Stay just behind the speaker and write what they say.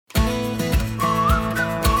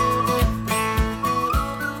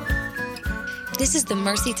This is the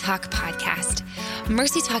Mercy Talk podcast.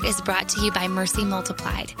 Mercy Talk is brought to you by Mercy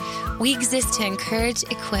Multiplied. We exist to encourage,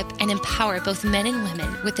 equip, and empower both men and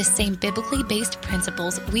women with the same biblically based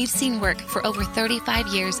principles we've seen work for over 35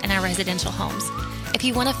 years in our residential homes. If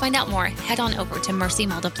you want to find out more, head on over to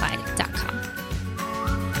mercymultiplied.com.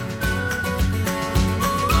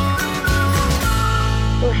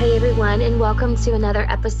 Well, hey everyone, and welcome to another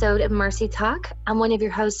episode of Mercy Talk. I'm one of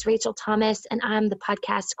your hosts, Rachel Thomas, and I'm the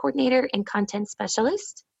podcast coordinator and content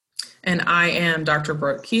specialist. And I am Dr.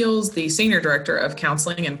 Brooke Keels, the Senior Director of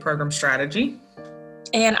Counseling and Program Strategy.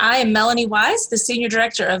 And I am Melanie Wise, the Senior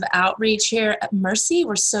Director of Outreach here at Mercy.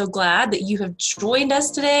 We're so glad that you have joined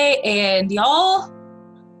us today. And y'all,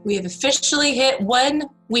 we have officially hit 1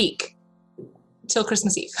 week till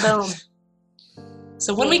Christmas Eve. Boom.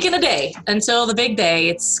 So 1 week and a day until the big day.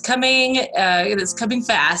 It's coming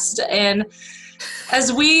fast. And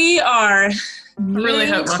as we are I really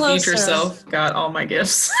hope my future self got all my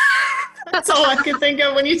gifts. That's all I could think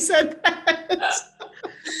of when you said that.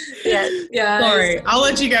 Yeah. Sorry. I'll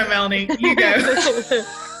let you go, Melanie. You go.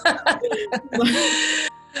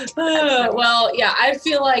 Well, yeah, I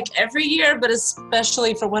feel like every year, but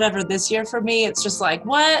especially for whatever this year for me, it's just like,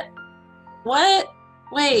 what?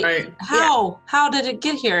 Wait, right. How did it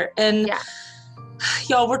get here? And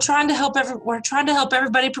y'all, we're trying to help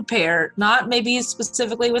everybody prepare, not maybe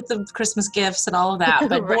specifically with the Christmas gifts and all of that,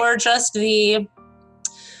 but Right. more just the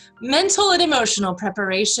mental and emotional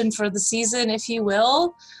preparation for the season, if you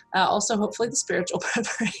will. Also, hopefully the spiritual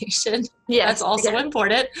preparation. Yeah, That's also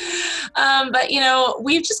important. But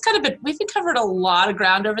we've been covered a lot of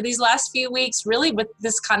ground over these last few weeks, really with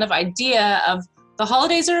this kind of idea of the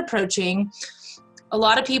holidays are approaching. A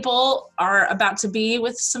lot of people are about to be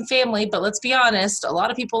with some family, but let's be honest, a lot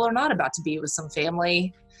of people are not about to be with some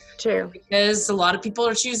family. True. Because a lot of people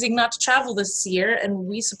are choosing not to travel this year, and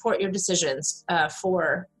we support your decisions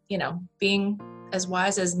for, being as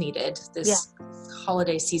wise as needed this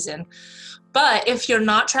holiday season. But if you're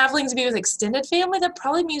not traveling to be with extended family, that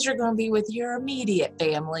probably means you're going to be with your immediate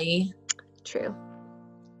family. True.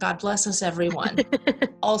 God bless us, everyone.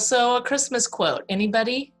 Also, a Christmas quote.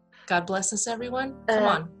 Anybody? God bless us, everyone. Come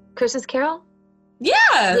on. Christmas Carol?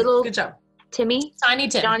 Yeah. Little Good job. Timmy? Tiny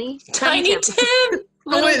Tim. Johnny? Tiny Tim.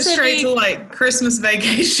 I went straight to Christmas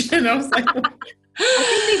Vacation. I was like, I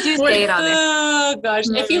think they do say it on there. Oh, gosh.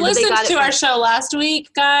 If you listened to our show last week,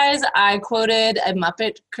 guys, I quoted a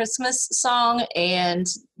Muppet Christmas song, and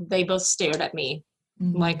they both stared at me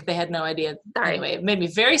like they had no idea. Sorry. Anyway, it made me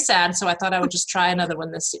very sad, so I thought I would just try another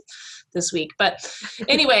one this week. But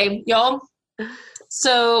anyway, y'all,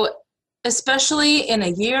 so especially in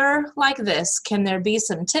a year like this, can there be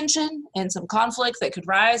some tension and some conflict that could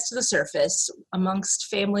rise to the surface amongst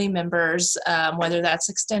family members, whether that's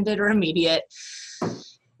extended or immediate?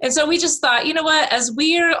 And so we just thought, you know what, as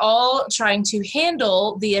we're all trying to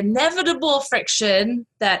handle the inevitable friction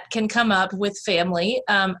that can come up with family,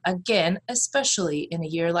 again, especially in a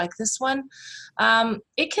year like this one,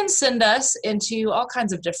 it can send us into all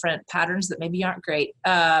kinds of different patterns that maybe aren't great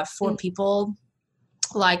for people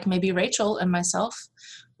like maybe Rachel and myself.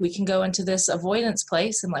 We can go into this avoidance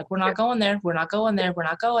place and we're not going there.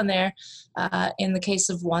 In the case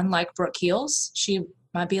of one like Brooke Keels, she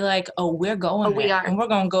might be like, oh, we're going there. And we're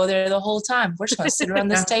going to go there the whole time. We're just going to sit around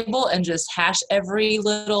this table and just hash every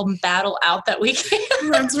little battle out that we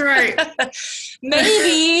can. That's right.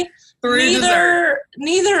 Maybe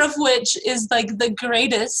neither of which is the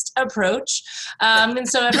greatest approach. And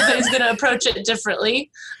so everybody's going to approach it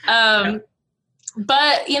differently.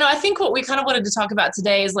 But, I think what we kind of wanted to talk about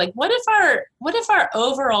today is what if our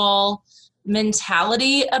overall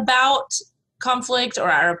mentality about conflict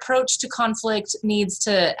or our approach to conflict needs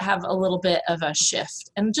to have a little bit of a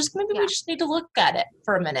shift, and just maybe we just need to look at it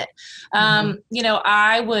for a minute.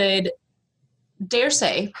 I would dare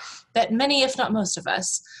say that many, if not most of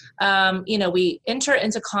us, we enter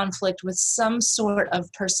into conflict with some sort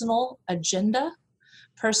of personal agenda,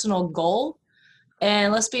 personal goal.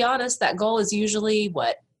 And let's be honest, that goal is usually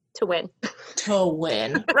what? To win. To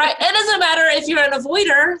win. Right. It doesn't matter if you're an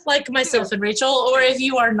avoider like myself and Rachel, or if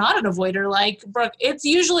you are not an avoider like Brooke. It's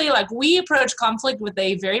usually we approach conflict with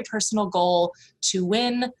a very personal goal to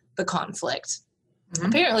win the conflict. Mm-hmm.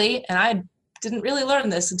 Apparently, and I didn't really learn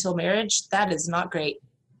this until marriage, that is not great.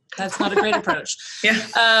 That's not a great approach.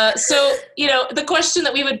 Yeah. So, the question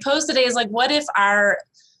that we would pose today is what if our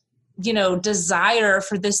desire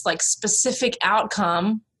for this specific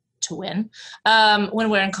outcome to win when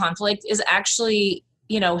we're in conflict is actually,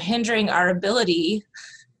 hindering our ability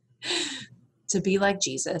to be like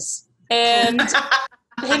Jesus. And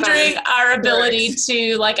hindering our ability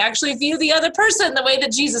to like actually view the other person the way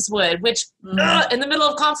that Jesus would, which in the middle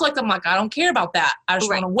of conflict, I'm like, I don't care about that. I just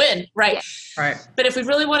want to win. Right. Yeah. Right. But if we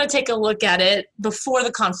really want to take a look at it before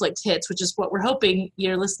the conflict hits, which is what we're hoping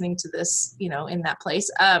you're listening to this, you know, in that place,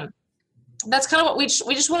 that's kind of what we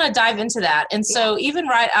just want to dive into that. And so even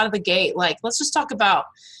right out of the gate, like, let's just talk about,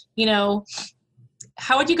 you know,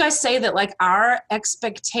 how would you guys say that like our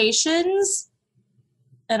expectations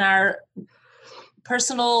and our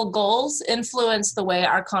personal goals influence the way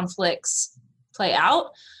our conflicts play out?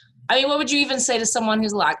 I mean, what would you even say to someone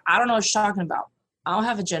who's like, I don't know what you're talking about. I don't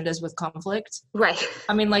have agendas with conflict. Right.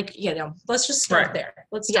 I mean, like, you know, let's just start there.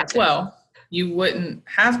 Let's start there. Well, you wouldn't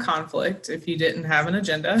have conflict if you didn't have an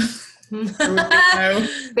agenda.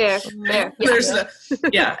 Fair.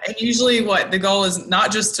 And usually what the goal is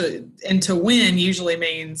not just to win usually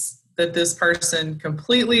means that this person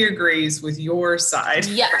completely agrees with your side.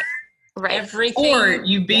 Yeah. Right. Everything. Or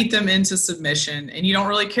you beat them into submission and you don't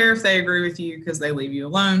really care if they agree with you because they leave you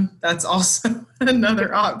alone. That's also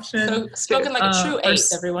another option. So spoken like a true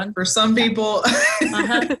ace, everyone. For some people,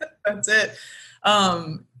 that's it.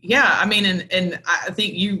 Yeah, I mean, and I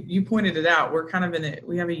think you pointed it out. We're kind of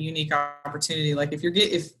we have a unique opportunity. Like if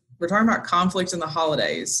we're talking about conflict in the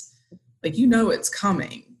holidays, like, you know, it's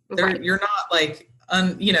coming. You're not like,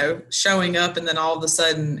 showing up and then all of a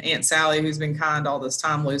sudden Aunt Sally, who's been kind all this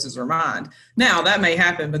time, loses her mind. Now that may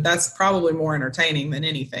happen, but that's probably more entertaining than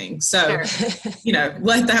anything. So,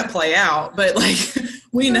 let that play out. But like,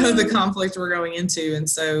 we know the conflict we're going into. And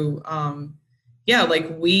so, like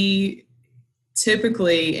we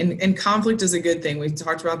typically, and conflict is a good thing. We've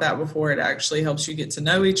talked about that before. It actually helps you get to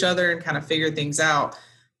know each other and kind of figure things out.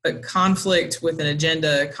 But conflict with an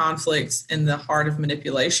agenda, conflict in the heart of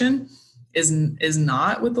manipulation is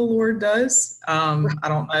not what the Lord does. I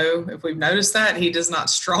don't know if we've noticed that. He does not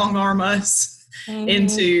strong arm us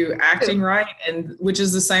into acting right, and which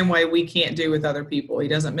is the same way we can't do with other people. He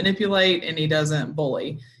doesn't manipulate and he doesn't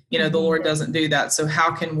bully. The Lord doesn't do that. So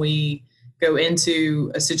how can we go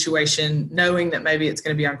into a situation knowing that maybe it's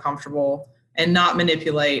going to be uncomfortable and not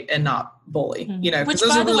manipulate and not bully? Which,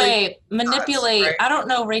 by the way, manipulate, right? I don't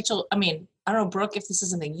know, Rachel, I mean, I don't know, Brooke, if this is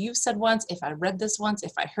something you've said once, if I read this once,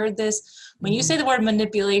 if I heard this. When you say the word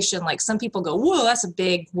manipulation, like some people go, whoa, that's a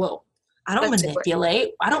big, whoa. I don't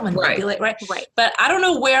manipulate. I don't manipulate, right? But I don't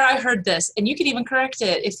know where I heard this, and you can even correct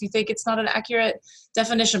it if you think it's not an accurate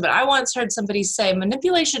definition. But I once heard somebody say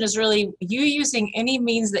manipulation is really you using any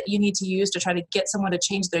means that you need to use to try to get someone to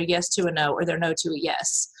change their yes to a no or their no to a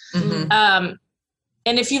yes. And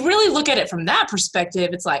if you really look at it from that perspective,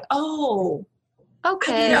 it's like, oh,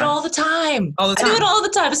 okay. I do that all the time. I do it all the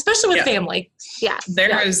time, especially with family. Yeah.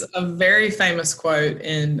 There is a very famous quote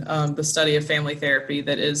in the study of family therapy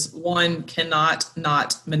that is, one cannot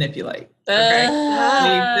not manipulate. Okay.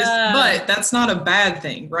 But that's not a bad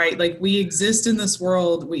thing, right? Like, we exist in this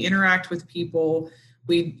world. We interact with people.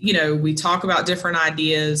 We talk about different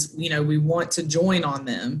ideas. We want to join on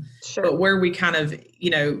them. Sure. But where we kind of,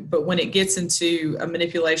 but when it gets into a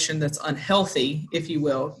manipulation that's unhealthy, if you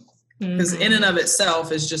will, because in and of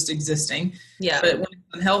itself is just existing. Yeah. But when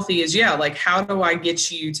it's unhealthy is, like, how do I get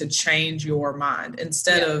you to change your mind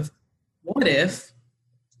instead of, what if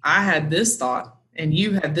I had this thought and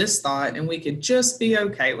you had this thought and we could just be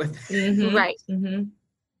okay with it? Right. And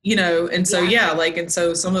so, and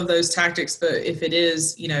so some of those tactics, but if it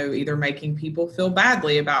is, either making people feel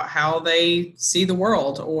badly about how they see the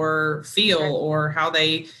world or feel or how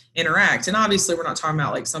they interact. And obviously we're not talking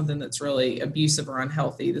about like something that's really abusive or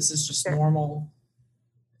unhealthy. This is just normal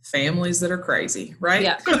families that are crazy, right?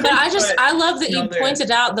 Yeah. But I love that you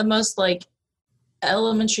pointed out the most like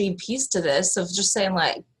elementary piece to this of just saying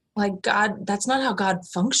like God, that's not how God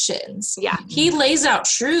functions. Yeah. He lays out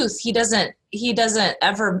truth. He doesn't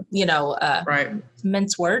ever,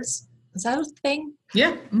 mince words. Is that a thing?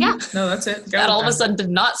 Yeah. Yeah. No, that's it. That all of a sudden did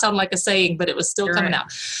not sound like a saying, but it was still coming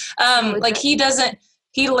out. Like he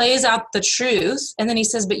lays out the truth and then he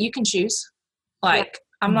says, but you can choose. Like,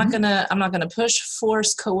 I'm not gonna push,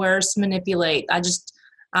 force, coerce, manipulate. I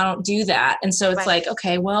don't do that. And so it's like,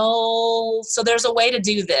 okay, well, so there's a way to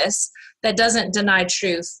do this that doesn't deny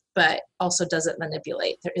truth, but also doesn't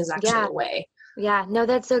manipulate. There is actually a way. Yeah, no,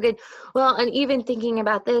 that's so good. Well, and even thinking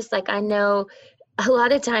about this, like, I know a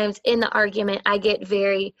lot of times in the argument, I get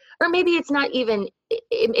or maybe it's not even,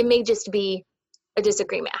 it may just be a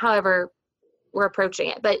disagreement, however we're approaching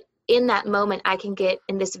it. But in that moment, I can get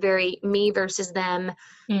in this very me versus them.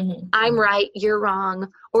 I'm right, you're wrong.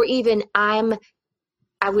 Or even I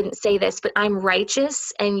wouldn't say this, but I'm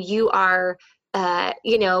righteous and you are,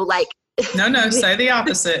 like. No, say the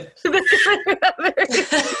opposite.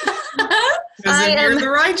 Because you're the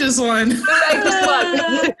righteous one.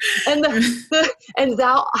 The righteous one. and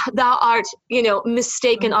thou art,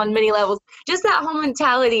 mistaken on many levels. Just that whole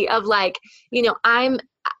mentality of like,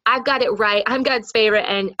 I've got it right. I'm God's favorite,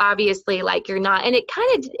 and obviously, like, you're not. And it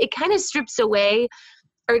kind of strips away,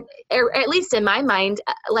 or at least in my mind,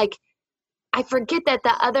 like, I forget that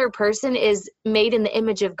the other person is made in the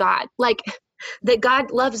image of God, like that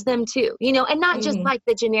God loves them too, and not just like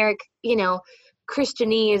the generic,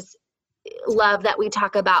 Christianese love that we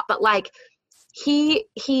talk about, but like he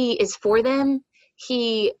is for them.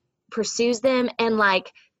 He pursues them. And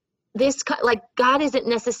like this, like God isn't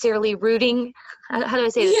necessarily rooting. How do I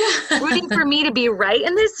say this? Yeah. Rooting for me to be right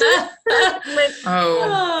in this.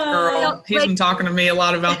 Girl, he's been talking to me a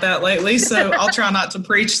lot about that lately, so I'll try not to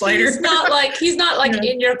preach later. He's not like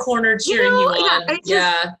in your corner cheering you on.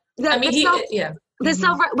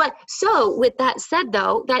 But so with that said,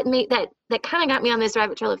 though, that kind of got me on this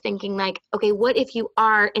rabbit trail of thinking like, okay, what if you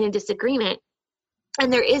are in a disagreement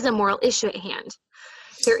and there is a moral issue at hand?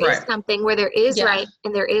 There is something where there is right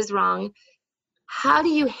and there is wrong. How do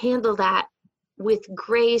you handle that with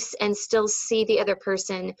grace and still see the other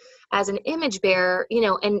person as an image bearer,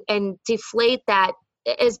 and deflate that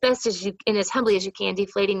as best as you and as humbly as you can,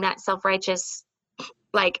 deflating that self-righteous,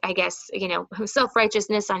 like, I guess,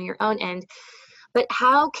 self-righteousness on your own end. But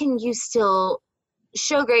how can you still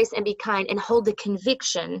show grace and be kind and hold the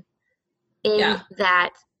conviction in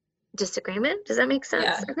that disagreement? Does that make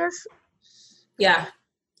sense, I guess? Yeah.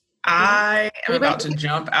 I am about to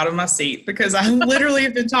jump out of my seat because I literally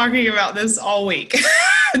have been talking about this all week.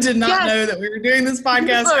 I did not know that we were doing this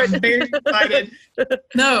podcast. I'm very excited.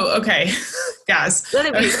 No, okay, guys.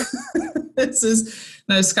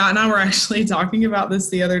 Scott and I were actually talking about this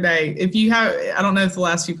the other day. I don't know if the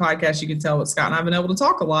last few podcasts you can tell, but Scott and I have been able to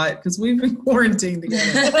talk a lot because we've been quarantined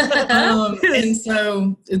together. And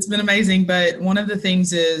so it's been amazing. But one of the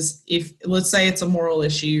things is, if let's say it's a moral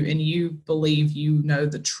issue and you believe you know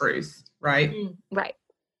the truth, right? Right.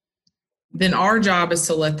 Then our job is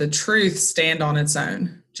to let the truth stand on its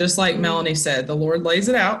own. Just like Melanie said, the Lord lays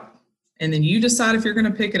it out and then you decide if you're going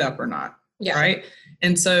to pick it up or not. Yeah. Right.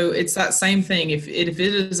 And so it's that same thing. If it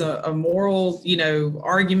is a moral,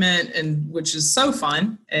 argument, and which is so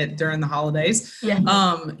fun during the holidays, you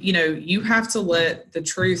have to let the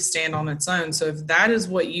truth stand on its own. So if that is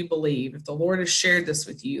what you believe, if the Lord has shared this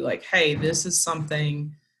with you, like, hey, this is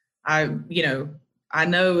something I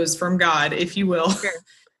know is from God, if you will,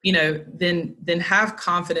 then have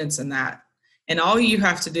confidence in that. And all you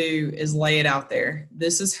have to do is lay it out there.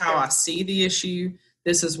 This is how I see the issue.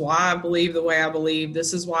 This is why I believe the way I believe.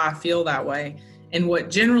 This is why I feel that way. And what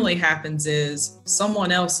generally happens is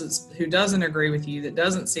someone else who doesn't agree with you, that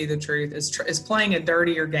doesn't see the truth, is playing a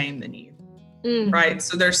dirtier game than you, right?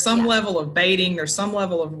 So there's some level of baiting, there's some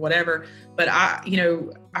level of whatever. But I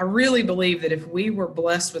really believe that if we were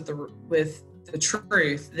blessed with the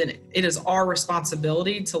truth, then it is our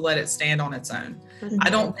responsibility to let it stand on its own. I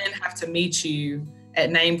don't then have to meet you at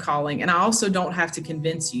name calling. And I also don't have to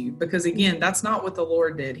convince you, because again, that's not what the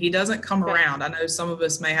Lord did. He doesn't come around. I know some of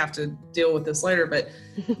us may have to deal with this later, but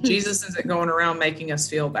Jesus isn't going around making us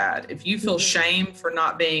feel bad. If you feel shame for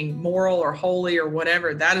not being moral or holy or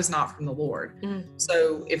whatever, that is not from the Lord.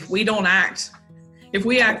 So if we act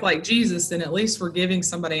like Jesus, then at least we're giving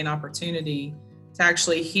somebody an opportunity to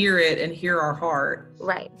actually hear it and hear our heart,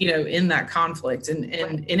 right? In that conflict. And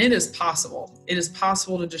it is possible. It is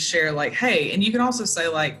possible to just share like, hey, and you can also say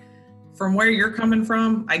like, from where you're coming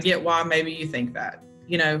from, I get why maybe you think that,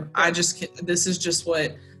 this is just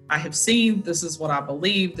what I have seen. This is what I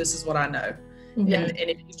believe. This is what I know. And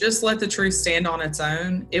if you just let the truth stand on its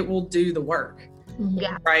own, it will do the work.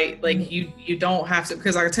 Yeah. Right. Like you don't have to,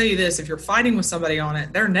 because I can tell you this, if you're fighting with somebody on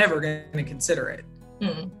it, they're never going to consider it.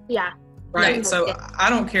 Yeah. Right. Yeah. So I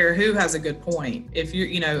don't care who has a good point. If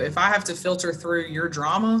if I have to filter through your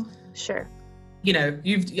drama, sure.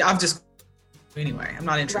 I've just, anyway, I'm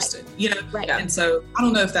not interested, Right. And so I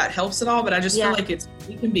don't know if that helps at all, but I just feel like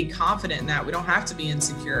we can be confident in that. We don't have to be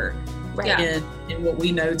insecure in what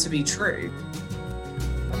we know to be true.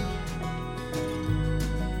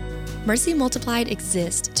 Mercy Multiplied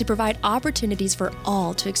exists to provide opportunities for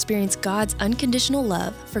all to experience God's unconditional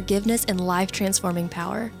love, forgiveness, and life-transforming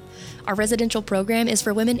power. Our residential program is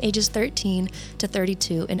for women ages 13 to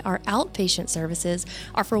 32, and our outpatient services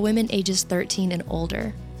are for women ages 13 and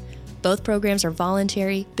older. Both programs are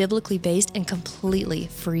voluntary, biblically based, and completely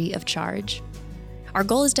free of charge. Our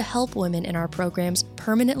goal is to help women in our programs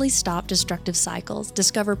permanently stop destructive cycles,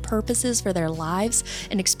 discover purposes for their lives,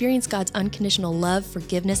 and experience God's unconditional love,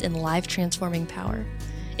 forgiveness, and life-transforming power.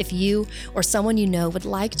 If you or someone you know would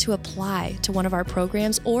like to apply to one of our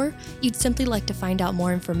programs, or you'd simply like to find out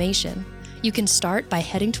more information, you can start by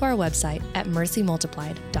heading to our website at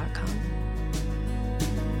mercymultiplied.com.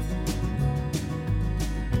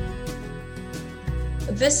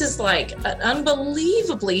 This is like an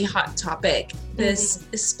unbelievably hot topic,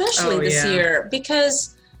 especially this year,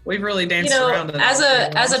 because we've really danced around it.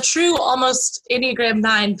 As a true almost Enneagram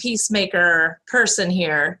 9 peacemaker person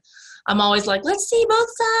here, I'm always like, let's see both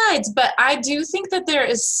sides. But I do think that there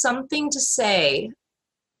is something to say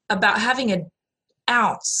about having an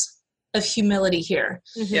ounce of humility here,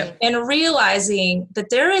 and realizing that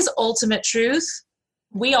there is ultimate truth.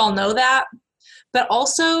 We all know that, but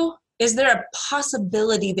also, is there a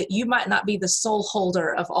possibility that you might not be the sole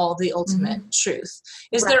holder of all the ultimate truth?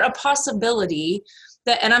 Is there a possibility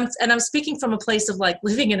that, and I'm speaking from a place of like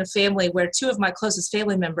living in a family where two of my closest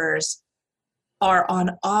family members are on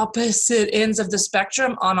opposite ends of the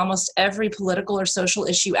spectrum on almost every political or social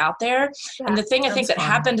issue out there. Yeah, and the thing I think that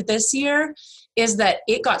happened this year is that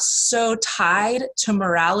it got so tied to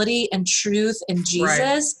morality and truth and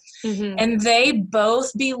Jesus. Right. And they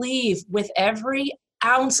both believe with every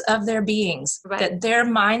ounce of their beings that their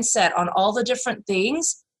mindset on all the different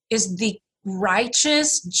things is the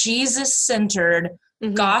righteous, Jesus-centered,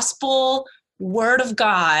 gospel, word of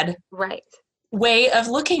God way of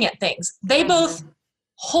looking at things. They both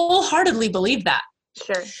wholeheartedly believe that.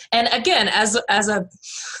 Sure. And again, as the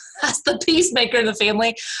peacemaker in the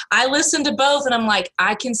family, I listen to both and I'm like,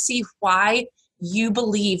 I can see why you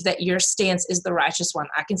believe that your stance is the righteous one.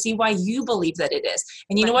 I can see why you believe that it is.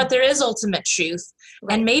 And you know what? There is ultimate truth.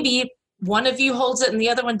 And maybe one of you holds it and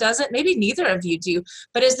the other one doesn't. Maybe neither of you do.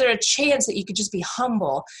 But is there a chance that you could just be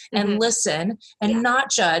humble and listen and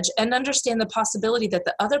not judge and understand the possibility that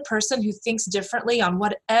the other person who thinks differently on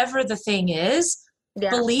whatever the thing is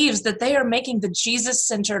believes that they are making the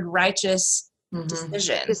Jesus-centered righteous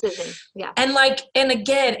decision. Yeah. And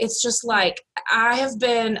again, it's just like, I have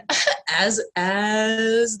been as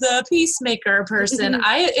the peacemaker person,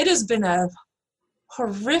 it has been a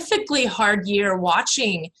horrifically hard year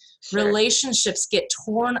watching relationships get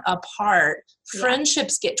torn apart,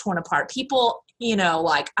 friendships get torn apart. People,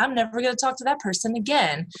 I'm never going to talk to that person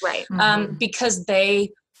again. Right. Because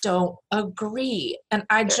they don't agree. And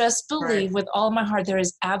I just believe with all my heart, there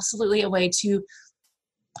is absolutely a way to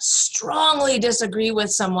strongly disagree with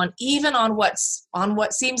someone, even on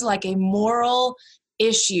what seems like a moral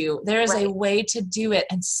issue. There is a way to do it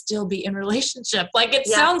and still be in relationship. Like it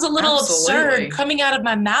sounds a little absurd coming out of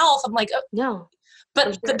my mouth. I'm like, oh, no.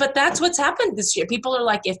 But that's what's happened this year. People are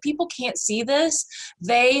like, if people can't see this,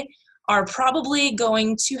 they are probably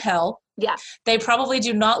going to hell. Yeah. They probably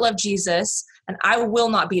do not love Jesus, and I will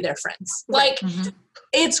not be their friends. Like,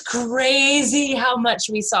 it's crazy how much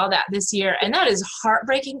we saw that this year. And that is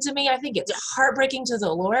heartbreaking to me. I think it's heartbreaking to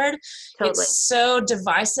the Lord. Totally. It's so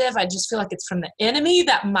divisive. I just feel like it's from the enemy,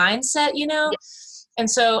 that mindset, And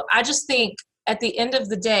so I just think at the end of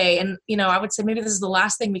the day, and, I would say maybe this is the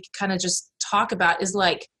last thing we could kind of just talk about is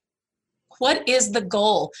like, what is the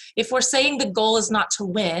goal? If we're saying the goal is not to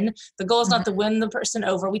win, the goal is not to win the person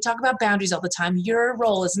over. We talk about boundaries all the time. Your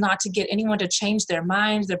role is not to get anyone to change their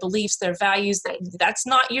mind, their beliefs, their values. That's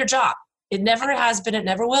not your job. It never has been. It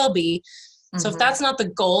never will be. So if that's not the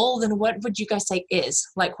goal, then what would you guys say is?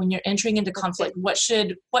 Like when you're entering into conflict, what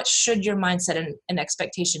should your mindset and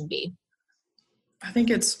expectation be? I think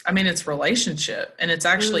it's relationship, and it's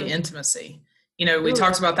actually intimacy. We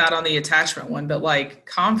talked about that on the attachment one, but like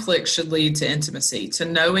conflict should lead to intimacy, to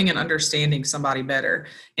knowing and understanding somebody better.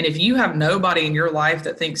 And if you have nobody in your life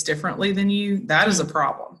that thinks differently than you, that is a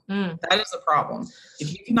problem. That is a problem.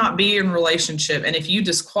 If you cannot be in relationship, and if you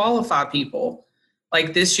disqualify people,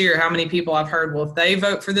 like this year, how many people I've heard, well, if they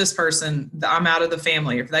vote for this person, I'm out of the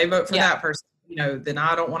family. If they vote for that person, then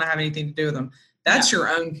I don't want to have anything to do with them. That's your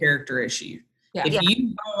own character issue. Yeah. If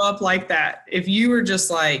you grow up like that, if you were just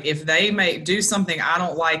like, if they may do something I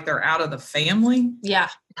don't like, they're out of the family. Yeah.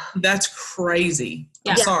 That's crazy.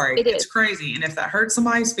 I'm sorry. It's crazy. And if that hurts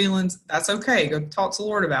somebody's feelings, that's okay. Go talk to the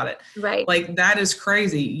Lord about it. Right. Like that is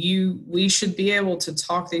crazy. We should be able to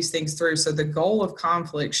talk these things through. So the goal of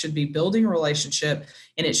conflict should be building a relationship,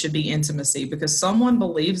 and it should be intimacy, because someone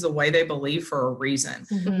believes the way they believe for a reason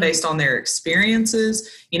based on their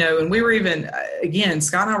experiences, and we were even, again,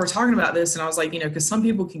 Scott and I were talking about this, and I was like, because some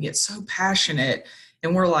people can get so passionate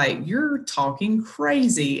and we're like, you're talking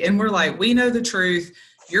crazy. And we're like, we know the truth.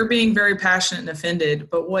 You're being very passionate and offended.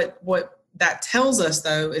 But what that tells us,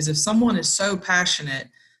 though, is if someone is so passionate,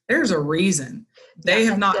 there's a reason. They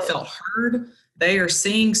have not felt heard. They are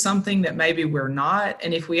seeing something that maybe we're not.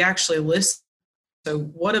 And if we actually listen So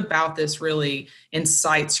what about this really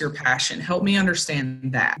incites your passion? Help me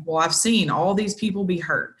understand that. Well, I've seen all these people be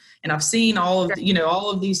hurt, and I've seen all of,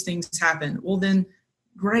 all of these things happen. Well, then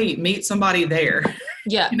great, meet somebody there.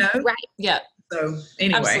 Yeah. Right. Yeah. So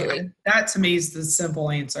anyway, Absolutely. That to me is the simple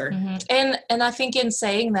answer. Mm-hmm. And I think in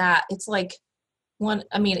saying that, it's like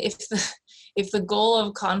if the goal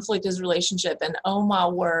of conflict is relationship, and oh my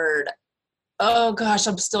word, oh gosh,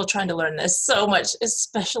 I'm still trying to learn this so much,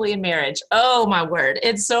 especially in marriage. Oh my word.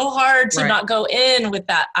 It's so hard to not go in with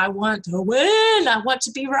that. I want to win. I want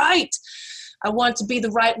to be right. I want to be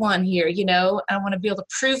the right one here, I want to be able to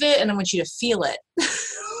prove it, and I want you to feel it.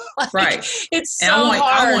 Right. It's so hard.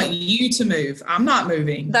 I want you to move. I'm not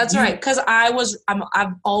moving. That's right. Because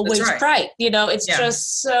I'm always right. It's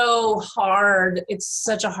just so hard. It's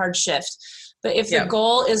such a hard shift. But if the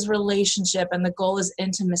goal is relationship and the goal is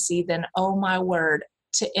intimacy, then oh my word,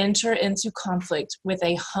 to enter into conflict with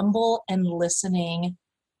a humble and listening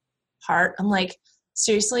heart. I'm like,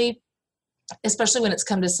 seriously, especially when it's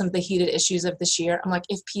come to some of the heated issues of this year, I'm like,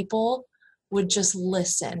 if people would just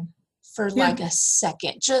listen for like a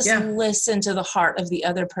second, just listen to the heart of the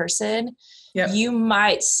other person, you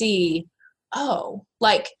might see,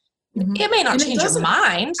 it may not change your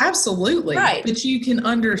mind. Absolutely. Right. But you can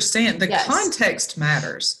understand the context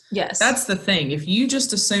matters. Yes. That's the thing. If you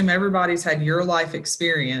just assume everybody's had your life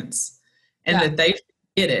experience and that they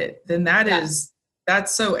get it, then that's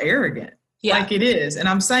so arrogant. Yeah. Like it is. And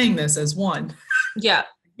I'm saying this as one. Yeah.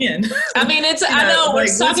 Again. I mean, I know we're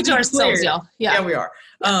talking to ourselves, y'all. Yeah, we are.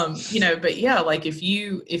 But like if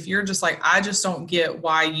you're just like, I just don't get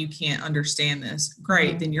why you can't understand this.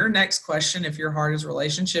 Great. Then your next question, if your heart is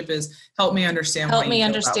relationship, is help me understand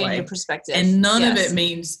your perspective. And none of it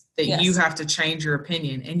means that you have to change your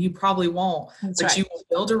opinion, and you probably won't. But you will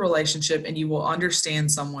build a relationship and you will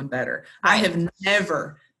understand someone better. Right. I have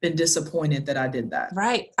never been disappointed that I did that.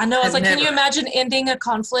 Right. I know. It's like, can you imagine ending a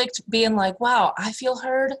conflict being like, wow, I feel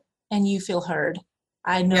heard and you feel heard.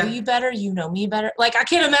 I know you better. You know me better. Like, I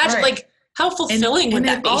can't imagine like how fulfilling would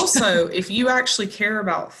that be? Also, if you actually care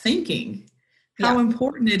about thinking, how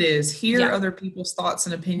important it is, hear other people's thoughts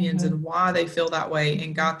and opinions and why they feel that way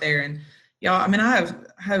and got there. And I mean, I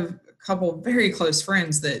have a couple of very close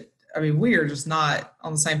friends that, we are just not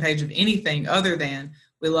on the same page of anything other than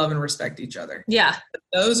we love and respect each other. Yeah. But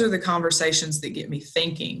those are the conversations that get me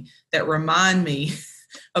thinking, that remind me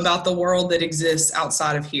about the world that exists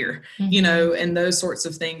outside of here, and those sorts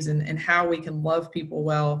of things, and how we can love people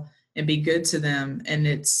well and be good to them. And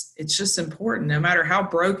it's just important, no matter how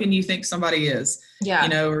broken you think somebody is,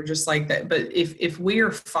 or just like that. But if we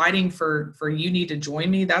are fighting for you need to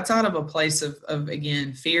join me, that's out of a place of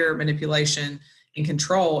again, fear, manipulation, and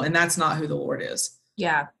control. And that's not who the Lord is.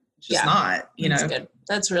 Yeah. It's just not, That's good.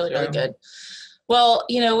 That's really, really good. Well,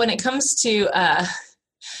 when it comes to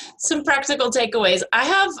some practical takeaways, I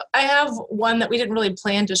have one that we didn't really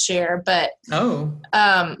plan to share, but dropping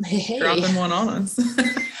one on us.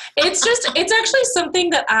 it's actually something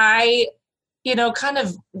that I kind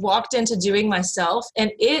of walked into doing myself,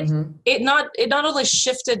 and it not only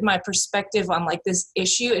shifted my perspective on like this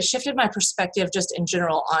issue, it shifted my perspective just in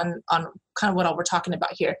general on kind of what we're talking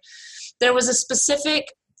about here. There was a specific,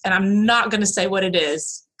 and I'm not going to say what it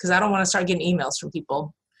is because I don't want to start getting emails from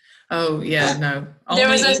people. Oh yeah, no. Only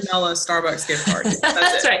email a Starbucks gift card.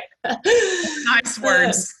 That's right. Nice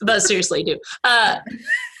words, but seriously, do.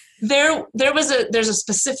 There's a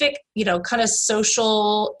specific, kind of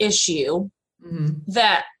social issue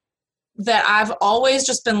that I've always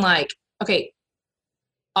just been like, okay,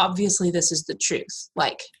 obviously this is the truth.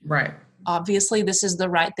 Like, right. Obviously this is the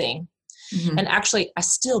right thing. And actually, I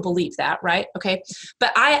still believe that, right? Okay.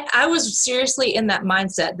 But I was seriously in that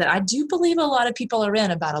mindset that I do believe a lot of people are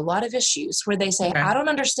in about a lot of issues where they say, I don't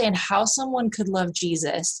understand how someone could love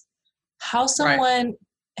Jesus, how someone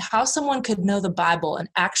could know the Bible and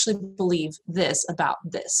actually believe this about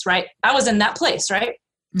this, right? I was in that place, right?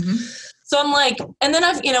 So I'm like, and then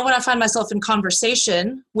when I find myself in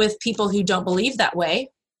conversation with people who don't believe that way,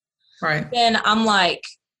 right? Then I'm like,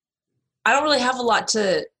 I don't really have a lot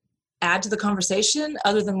to add to the conversation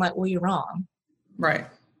other than like, well, you're wrong. Right.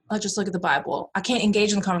 I'll just look at the Bible. I can't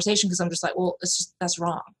engage in the conversation because I'm just like, well, that's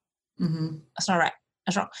wrong. That's not right.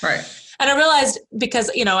 That's wrong. Right. And I realized because,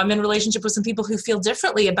 I'm in a relationship with some people who feel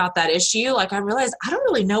differently about that issue. Like I realized I don't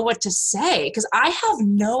really know what to say because I have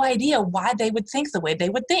no idea why they would think the way they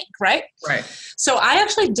would think. Right. Right. So I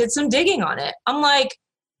actually did some digging on it. I'm like,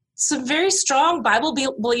 some very strong Bible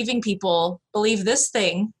believing people believe this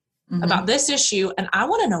thing about this issue, and I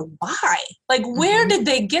want to know why. Like, where did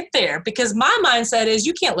they get there? Because my mindset is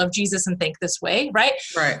you can't love Jesus and think this way, right?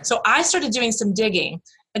 Right. So I started doing some digging,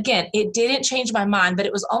 again, it didn't change my mind, but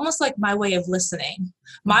it was almost like my way of listening,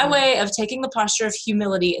 my way of taking the posture of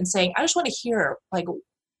humility and saying, I just want to hear, like,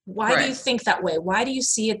 why do you think that way? Why do you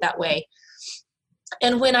see it that way?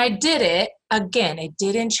 And when I did it, again, it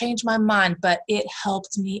didn't change my mind, but it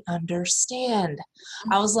helped me understand.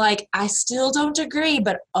 I was like, I still don't agree,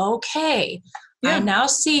 but okay. Yeah. I now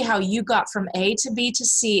see how you got from A to B to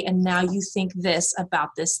C, and now you think this about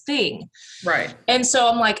this thing. Right. And so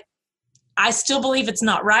I'm like, I still believe it's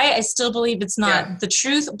not right. I still believe it's not the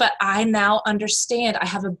truth, but I now understand. I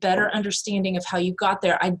have a better understanding of how you got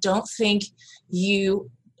there. I don't think you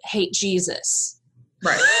hate Jesus.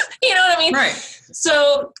 Right. You know what I mean? Right.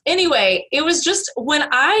 So anyway, it was just when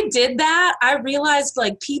I did that, I realized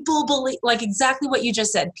like people believe, like exactly what you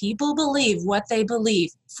just said, people believe what they believe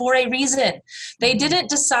for a reason. They didn't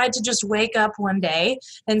decide to just wake up one day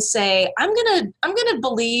and say, I'm going to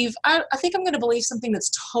believe, I think I'm going to believe something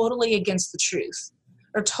that's totally against the truth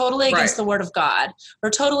or totally against the word of God or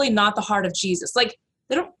totally not the heart of Jesus. Like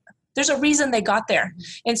there's a reason they got there.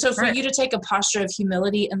 And so for you to take a posture of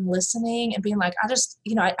humility and listening and being like, I just,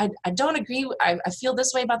 I don't agree. I feel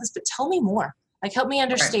this way about this, but tell me more. Like, help me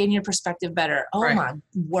understand your perspective better. Oh my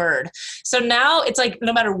word. So now it's like,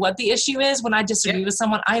 no matter what the issue is, when I disagree with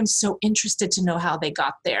someone, I am so interested to know how they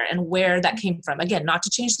got there and where that came from. Again, not to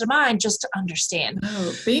change their mind, just to understand.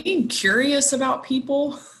 Oh, being curious about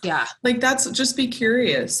people. Yeah. Like just be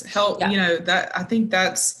curious. Help, that I think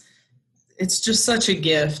it's just such a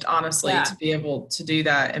gift, honestly, to be able to do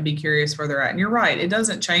that and be curious where they're at. And you're right. It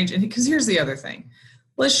doesn't change. And because here's the other thing.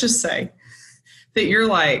 Let's just say that you're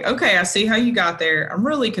like, okay, I see how you got there. I'm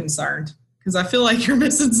really concerned because I feel like you're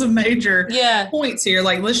missing some major points here.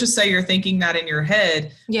 Like, let's just say you're thinking that in your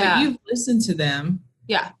head, but you've listened to them.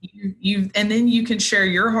 Yeah. And then you can share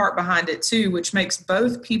your heart behind it too, which makes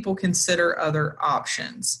both people consider other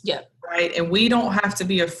options. Yeah. Right. And we don't have to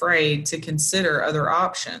be afraid to consider other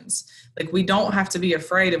options. Like, we don't have to be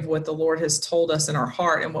afraid of what the Lord has told us in our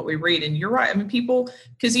heart and what we read. And you're right. I mean, people,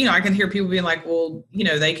 because, I can hear people being like, well,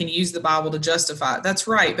 they can use the Bible to justify it. That's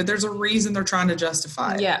right. But there's a reason they're trying to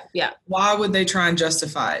justify it. Yeah. Yeah. Why would they try and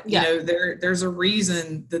justify it? Yeah. There's a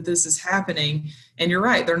reason that this is happening. And you're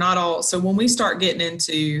right. They're not all. So when we start getting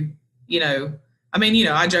into,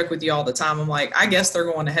 I joke with you all the time. I'm like, I guess they're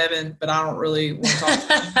going to heaven, but I don't really want to talk to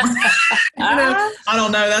them. I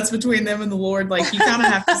don't know. That's between them and the Lord. Like, you kind of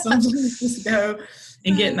have to sometimes just go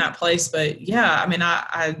and get in that place. But yeah, I mean,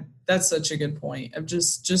 I that's such a good point of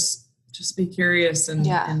just be curious and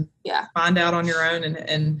find out on your own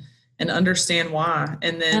and understand why.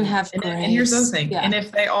 And then, and here's the other thing. Yeah. And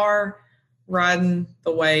if they are riding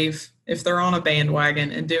the wave, if they're on a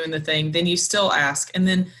bandwagon and doing the thing, then you still ask. And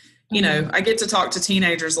then, I get to talk to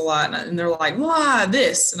teenagers a lot and they're like, why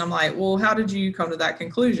this? And I'm like, well, how did you come to that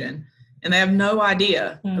conclusion? And they have no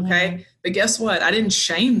idea. Mm-hmm. Okay. But guess what? I didn't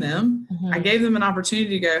shame them. Mm-hmm. I gave them an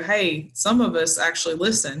opportunity to go, hey, some of us actually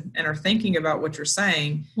listen and are thinking about what you're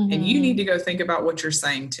saying. Mm-hmm. And you need to go think about what you're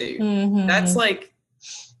saying too. Mm-hmm. That's like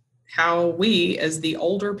how we, as the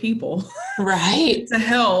older people, right, to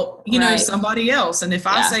help, somebody else. And if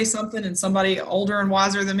I say something and somebody older and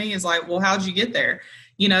wiser than me is like, well, how'd you get there?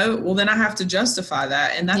 Well, then I have to justify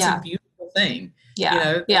that. And that's a beautiful thing.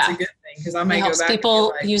 Yeah. That's a good thing. Because I may go back.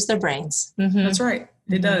 People use their brains. Mm-hmm. That's right.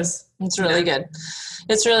 It does. It's really good.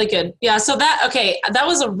 It's really good. Yeah. So that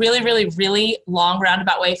was a really, really, really long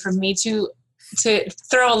roundabout way for me to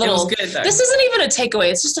throw a little, it was good, though. This isn't even a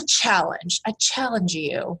takeaway. It's just a challenge. I challenge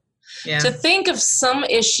you. Yeah. To think of some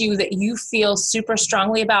issue that you feel super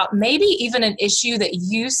strongly about, maybe even an issue that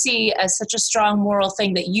you see as such a strong moral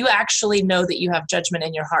thing that you actually know that you have judgment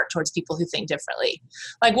in your heart towards people who think differently.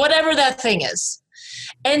 Like whatever that thing is.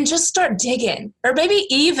 And just start digging. Or maybe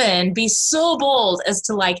even be so bold as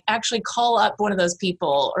to like actually call up one of those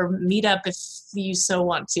people or meet up if you so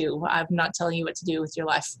want to. I'm not telling you what to do with your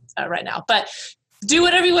life right now. But do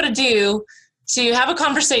whatever you want to do to have a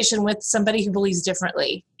conversation with somebody who believes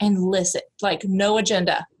differently and listen, like no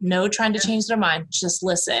agenda, no trying to change their mind, just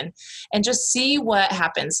listen and just see what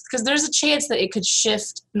happens. Because there's a chance that it could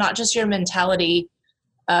shift not just your mentality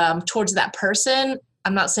towards that person.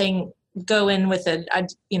 I'm not saying go in with a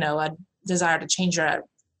desire to change your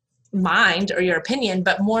mind or your opinion,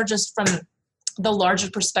 but more just from the larger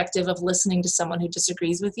perspective of listening to someone who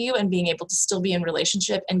disagrees with you and being able to still be in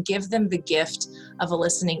relationship and give them the gift of a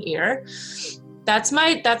listening ear. That's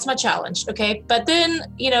my challenge. Okay. But then,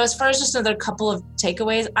 as far as just another couple of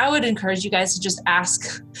takeaways, I would encourage you guys to just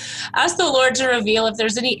ask the Lord to reveal if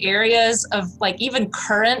there's any areas of like even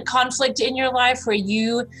current conflict in your life where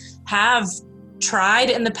you have tried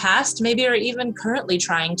in the past, maybe are even currently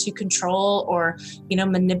trying to control or,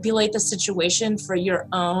 manipulate the situation for your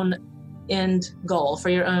own end goal, for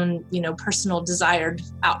your own, personal desired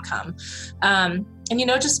outcome. And,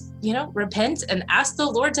 just, repent and ask the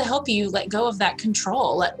Lord to help you let go of that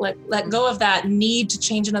control, let go of that need to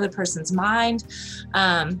change another person's mind.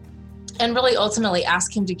 And really ultimately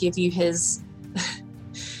ask him to give you his,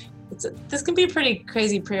 this can be a pretty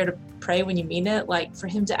crazy prayer to pray when you mean it, like for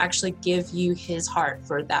him to actually give you his heart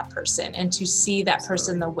for that person and to see that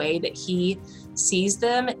person the way that he sees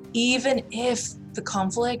them, even if the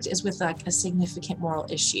conflict is with like a significant moral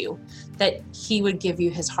issue, that he would give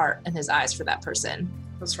you his heart and his eyes for that person.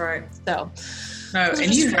 That's right. So, no,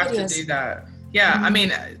 and you have to do that. Yeah. Mm-hmm. I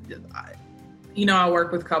mean, I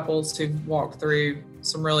work with couples who've walked through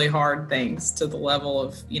some really hard things to the level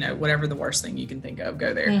of, whatever the worst thing you can think of,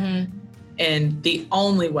 go there. Mm-hmm. And the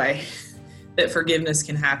only way that forgiveness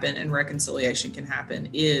can happen and reconciliation can happen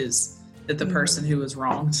is that the person who was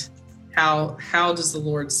wronged, how does the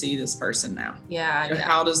Lord see this person now? Yeah.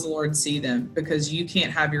 How does the Lord see them? Because you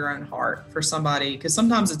can't have your own heart for somebody, because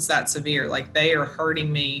sometimes it's that severe, like they are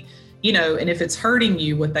hurting me, and if it's hurting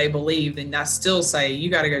you what they believe, then I still say you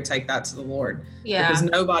got to go take that to the Lord. Yeah. Because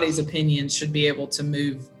nobody's opinion should be able to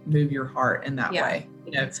move your heart in that way.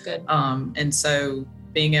 That's good. And so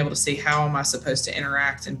being able to see how am I supposed to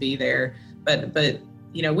interact and be there. But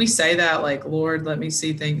we say that like, Lord, let me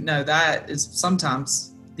see things. No, that is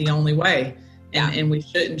sometimes the only way. And we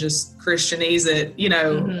shouldn't just Christianese it,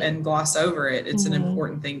 and gloss over it. It's an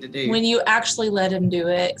important thing to do. When you actually let him do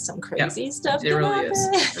it, some crazy stuff can happen.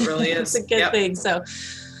 It really is. It's a good thing. So,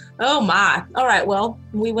 oh my. All right. Well,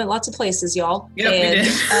 we went lots of places, y'all. Yep, we did.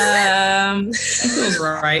 That feels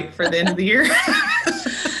right for the end of the year.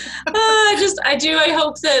 I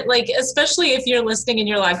hope that, like, especially if you're listening and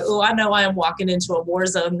you're like, oh, I know I am walking into a war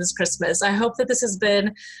zone this Christmas. I hope that this has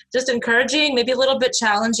been just encouraging, maybe a little bit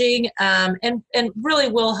challenging, and really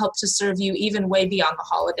will help to serve you even way beyond the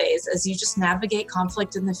holidays as you just navigate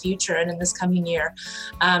conflict in the future and in this coming year.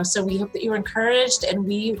 So we hope that you're encouraged, and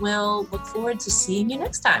we will look forward to seeing you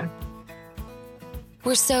next time.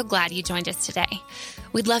 We're so glad you joined us today.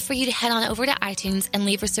 We'd love for you to head on over to iTunes and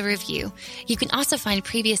leave us a review. You can also find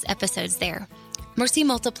previous episodes there. Mercy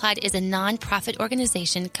Multiplied is a nonprofit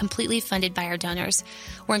organization completely funded by our donors.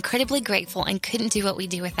 We're incredibly grateful and couldn't do what we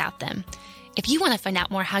do without them. If you want to find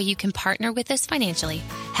out more how you can partner with us financially,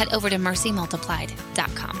 head over to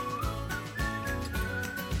mercymultiplied.com.